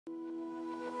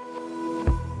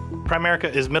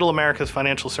Primerica is Middle America's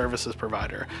financial services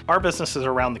provider. Our business is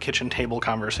around the kitchen table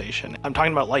conversation. I'm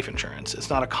talking about life insurance. It's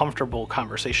not a comfortable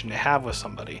conversation to have with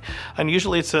somebody. And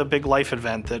usually it's a big life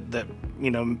event that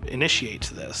initiates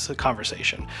this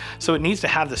conversation. So it needs to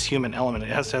have this human element. It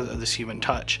has to have this human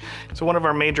touch. So one of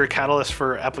our major catalysts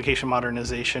for application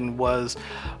modernization was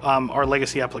our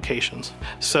legacy applications.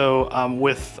 So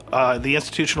with the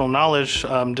institutional knowledge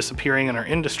disappearing in our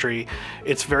industry,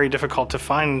 it's very difficult to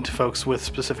find folks with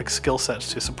specific skill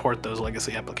sets to support those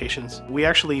legacy applications. We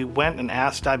actually went and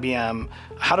asked IBM,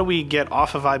 how do we get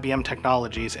off of IBM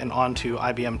technologies and onto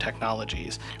IBM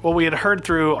technologies? Well, we had heard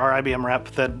through our IBM rep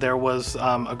that there was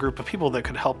a group of people that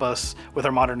could help us with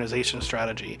our modernization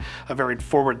strategy. A very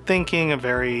forward-thinking, a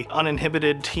very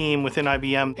uninhibited team within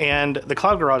IBM, and the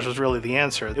Cloud Garage was really the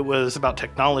answer. It was about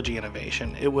technology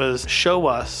innovation. It was show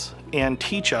us and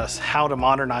teach us how to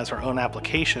modernize our own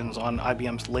applications on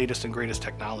IBM's latest and greatest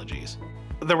technologies.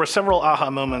 There were several aha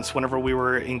moments whenever we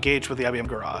were engaged with the IBM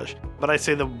Garage, but I'd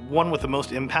say the one with the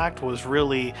most impact was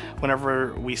really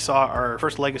whenever we saw our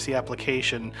first legacy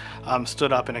application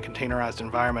stood up in a containerized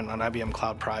environment on IBM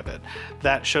Cloud Private.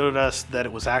 That showed us that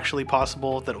it was actually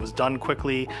possible, that it was done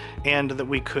quickly, and that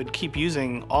we could keep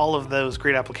using all of those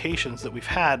great applications that we've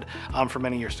had for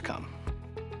many years to come.